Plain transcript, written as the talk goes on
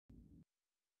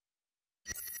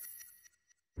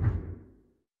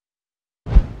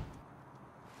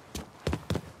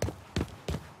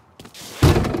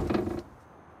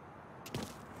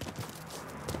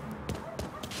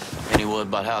word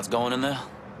about how it's going in there?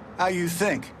 How you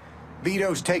think?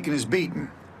 Vito's taking his beating.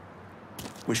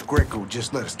 Wish Greco would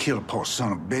just let us kill the poor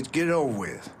son of a bitch. Get it over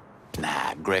with.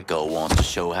 Nah, Greco wants to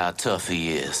show how tough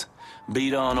he is.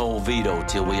 Beat on old Vito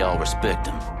till we all respect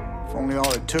him. If only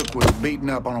all it took was beating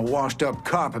up on a washed-up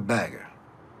carpetbagger.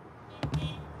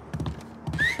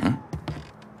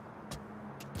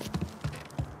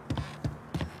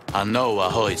 I know I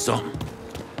heard something.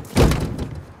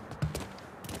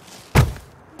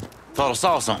 Thought I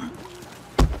saw something.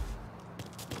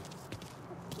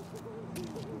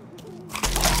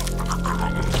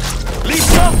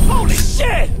 Lisa! Holy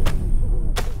shit!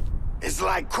 It's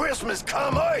like Christmas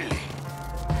come early.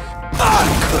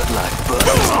 Cut like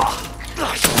butter.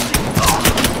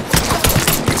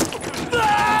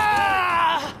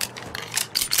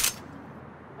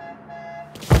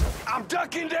 I'm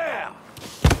ducking down.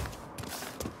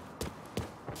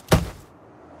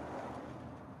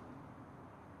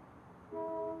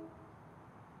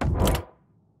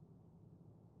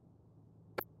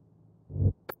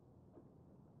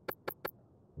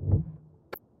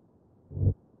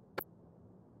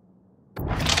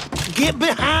 Get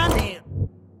behind him!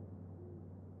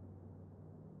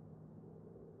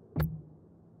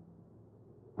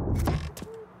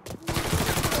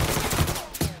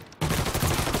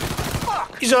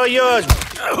 He's all yours.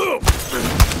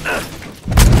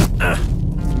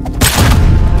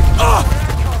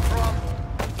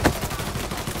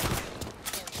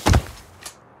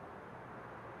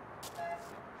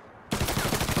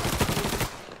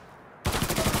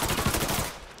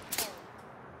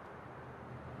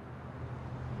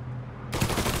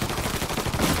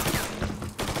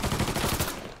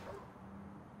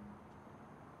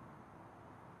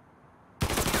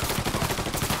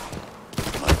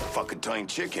 Turn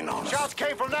chicken on us. Shots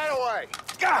came from that way.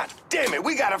 God damn it,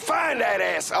 we gotta find that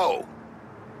asshole.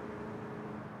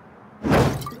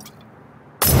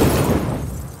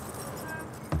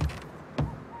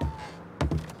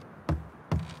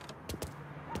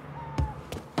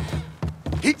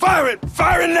 He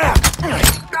firing now.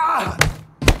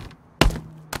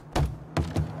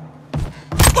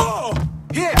 Oh,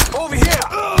 here, over here.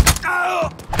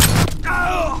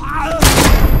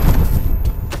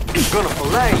 Gonna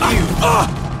fillet you.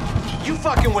 You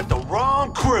fucking with the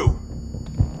wrong crew.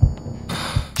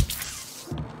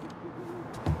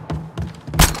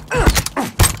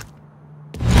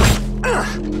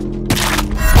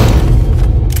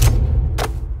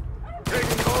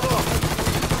 Taking cover.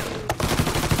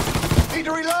 Need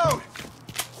to reload.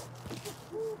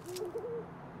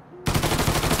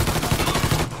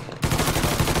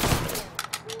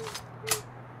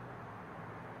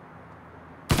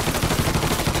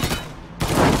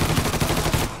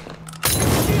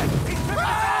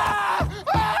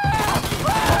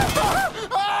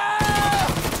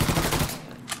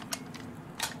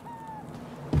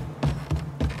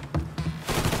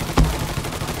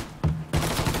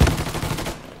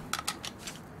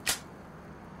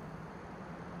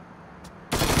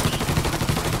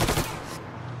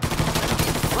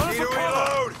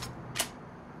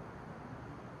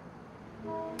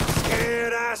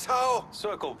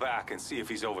 Circle back and see if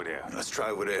he's over there. Let's try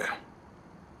over there.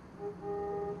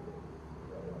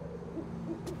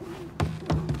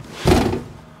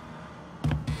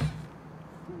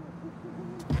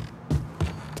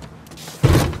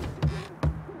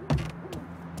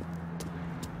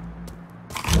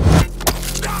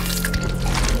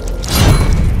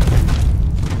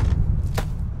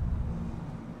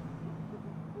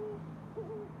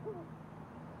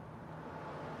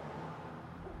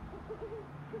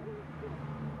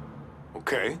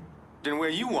 Okay, then where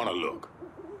you want to look?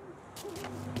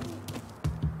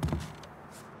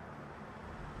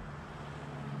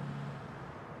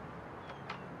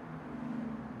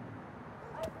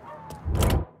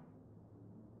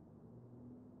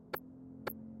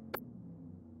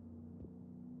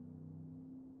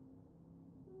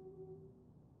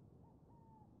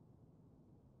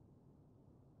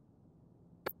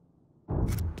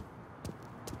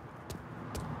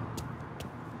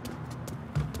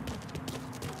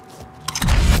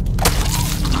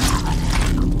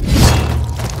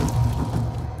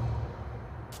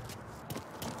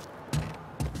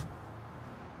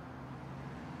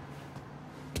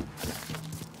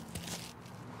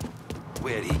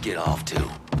 Where'd he get off to?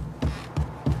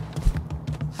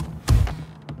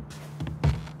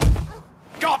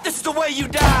 God, this is the way you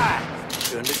die!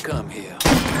 Shouldn't have come here.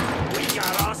 We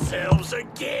got ourselves a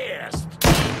guest!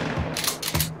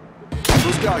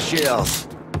 Who's got shells?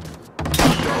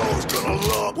 Joe's gonna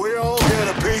look. We all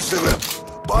get a piece of him.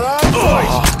 But I'm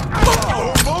fight!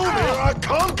 Oh, move, here I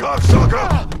come,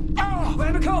 cocksucker!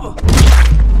 Grab a cover!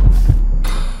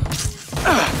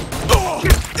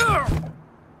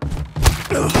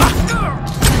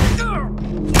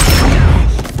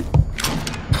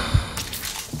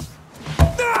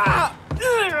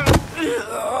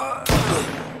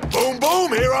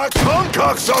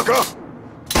 cocksucker!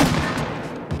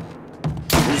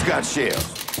 Who's got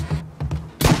shells?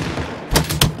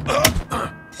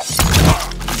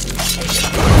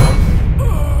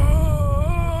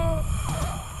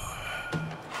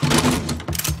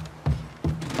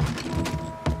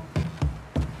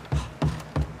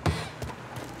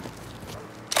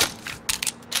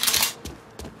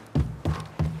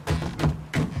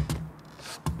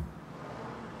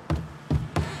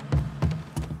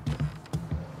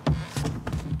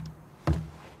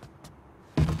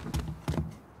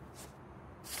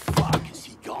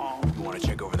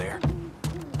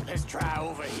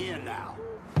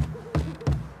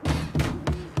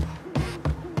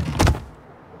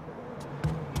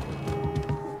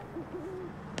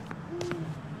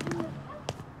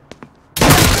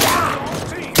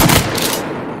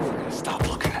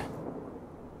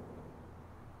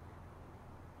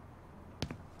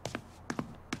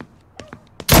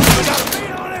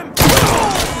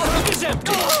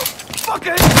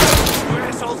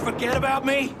 Forget about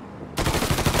me?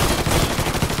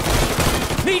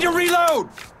 Need to reload!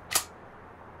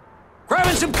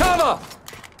 Grabbing some cover!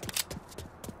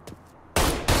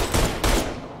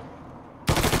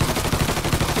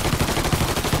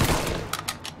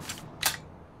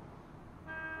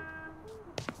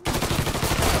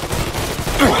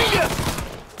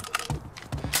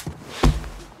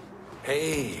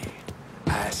 Hey,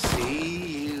 I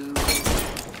see you.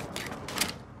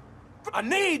 I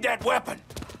need that weapon!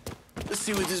 Let's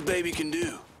see what this baby can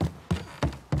do.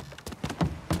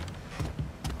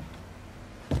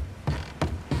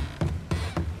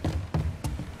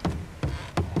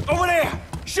 Over there!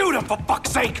 Shoot him, for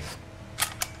fuck's sake!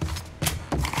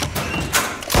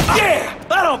 Yeah!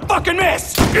 I don't fucking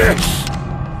miss!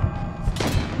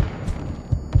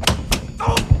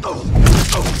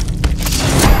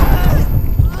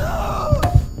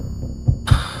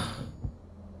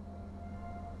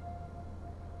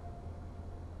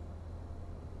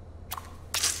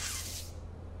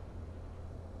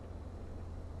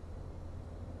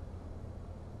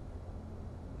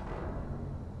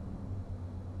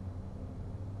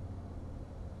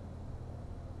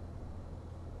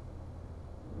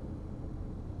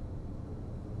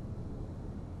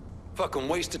 Fucking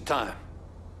waste of time.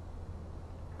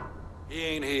 He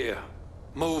ain't here.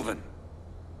 Moving.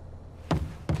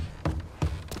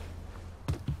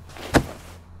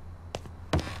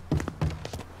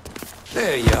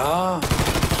 There you are.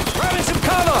 Grabbing some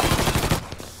cover!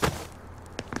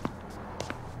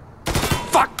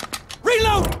 Fuck!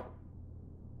 Reload!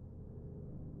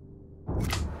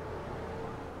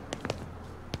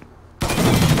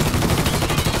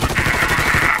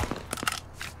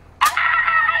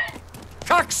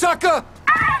 Cocksucker!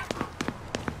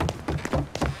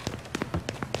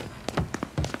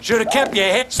 Should have kept your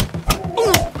head.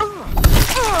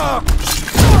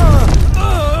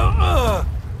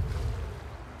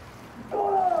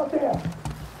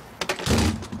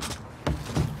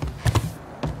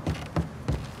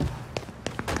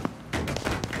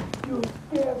 You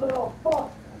scared little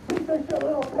fuck! Piece of shit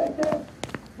little pighead!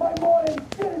 My morning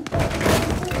shit is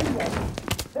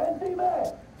then see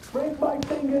man! Break my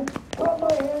fingers, cut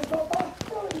my hands off, I'll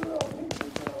kill you little piece of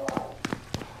shit alive!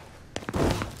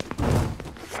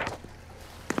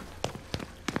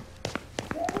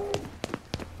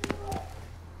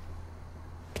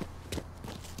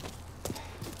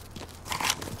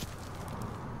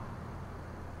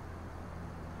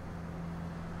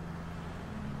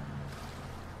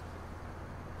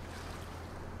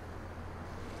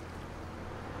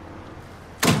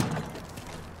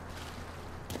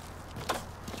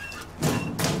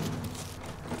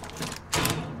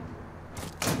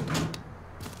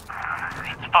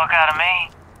 Fuck out of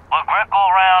me. With Greco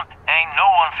around, ain't no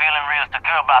one feeling real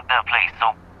secure about that place,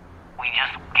 so we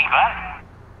just keep at it.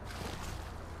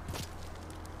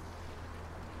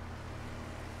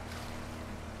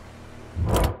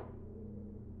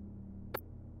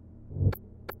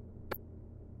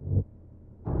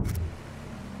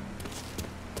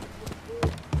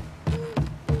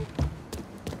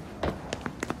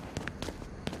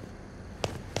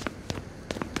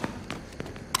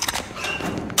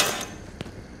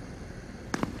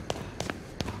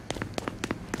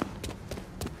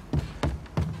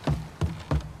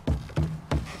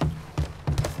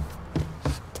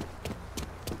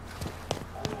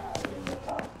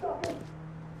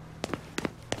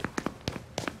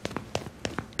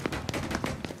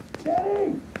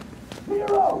 Daddy!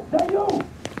 Zero! Is that you?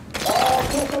 Oh,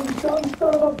 fucking dumb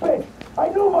son of a bitch! I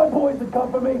knew my boys would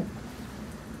come for me!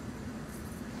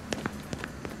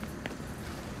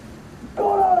 What's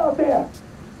going on out there?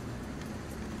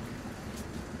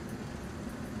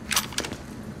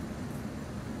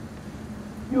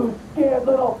 You scared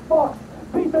little fuck!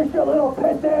 Piece of shit little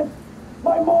pisshead!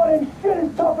 My morning shit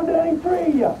is tougher than any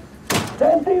tree!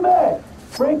 Then see me!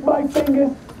 Break my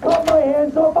fingers, cut my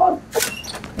hands off,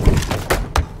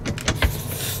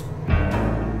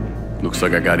 Looks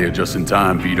like I got here just in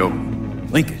time, Vito.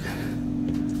 Lincoln.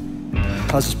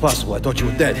 How's this possible? I thought you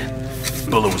were dead.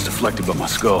 Bullet was deflected by my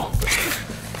skull.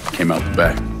 Came out the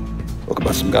back. Talk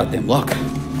about some goddamn luck.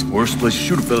 Worst place to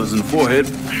shoot a fella's in the forehead.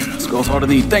 Skull's harder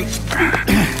than you think.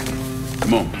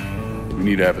 Come on. We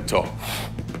need to have a talk.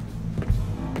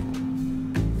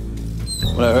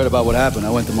 When I heard about what happened, I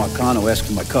went to Marcano, asked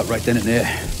for my cut right then and there.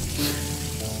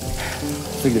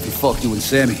 Figured if he fucked you and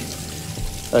Sammy,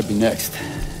 I'd be next.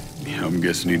 Yeah, I'm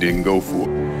guessing he didn't go for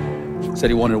it. Said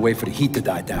he wanted to wait for the heat to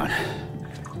die down.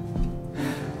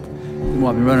 Didn't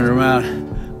want me running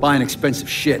around, buying expensive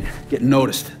shit, getting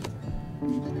noticed.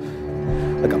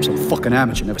 Like I'm some fucking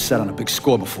amateur, never sat on a big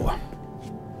score before.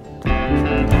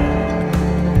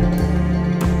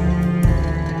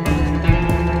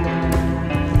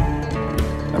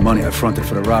 The money I fronted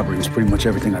for the robbery was pretty much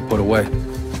everything I put away.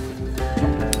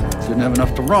 Didn't have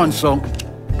enough to run, so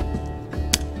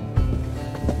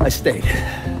I stayed.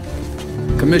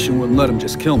 Commission wouldn't let him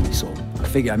just kill me, so I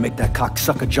figured I'd make that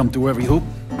cocksucker jump through every hoop.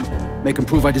 Make him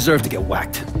prove I deserve to get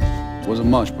whacked. Wasn't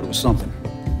much, but it was something.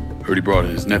 Heard he brought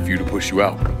in his nephew to push you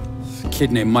out. A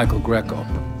kid named Michael Greco.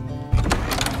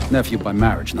 Nephew by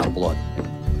marriage, not blood.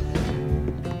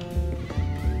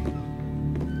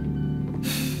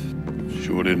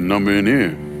 Sure didn't number in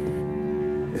here.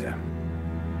 Yeah.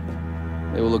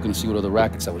 They were looking to see what other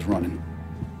rackets I was running.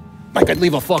 Like I'd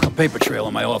leave a fucking paper trail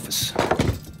in my office.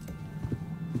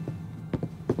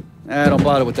 Don't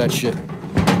bother with that shit.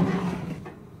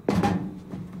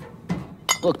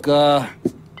 Look,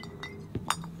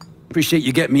 appreciate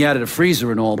you getting me out of the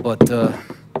freezer and all, but,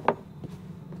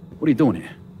 what are you doing here?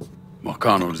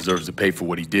 Marcano deserves to pay for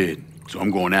what he did, so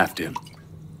I'm going after him.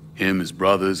 Him, his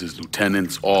brothers, his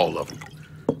lieutenants, all of them.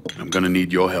 I'm gonna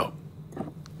need your help.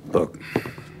 Look,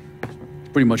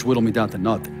 pretty much whittled me down to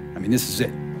nothing. I mean, this is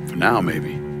it. For now,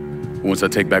 maybe. Once I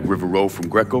take back River Road from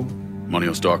Greco, money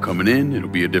will start coming in, it'll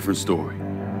be a different story.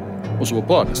 Well, so we're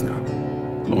partners now.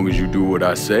 As long as you do what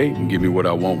I say and give me what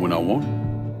I want when I want it.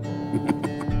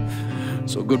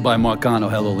 So goodbye, Marcano,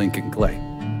 hello, Lincoln Clay.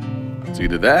 It's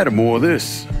either that or more of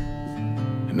this.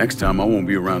 And next time, I won't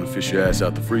be around to fish your ass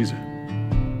out the freezer.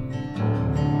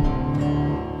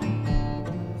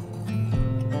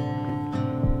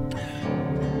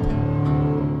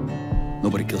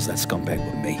 Nobody kills that scumbag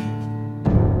but me.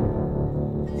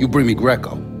 You bring me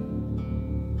Greco,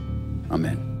 I'm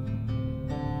in.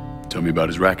 Tell me about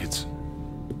his rackets.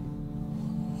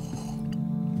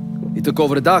 He took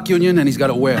over the dock union and he's got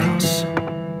a warehouse.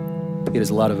 He has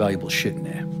a lot of valuable shit in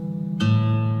there.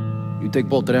 You take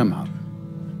both of them out,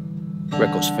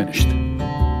 Greco's finished.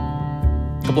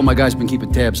 A couple of my guys been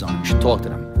keeping tabs on him. You should talk to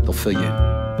them. They'll fill you in.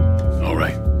 All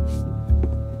right.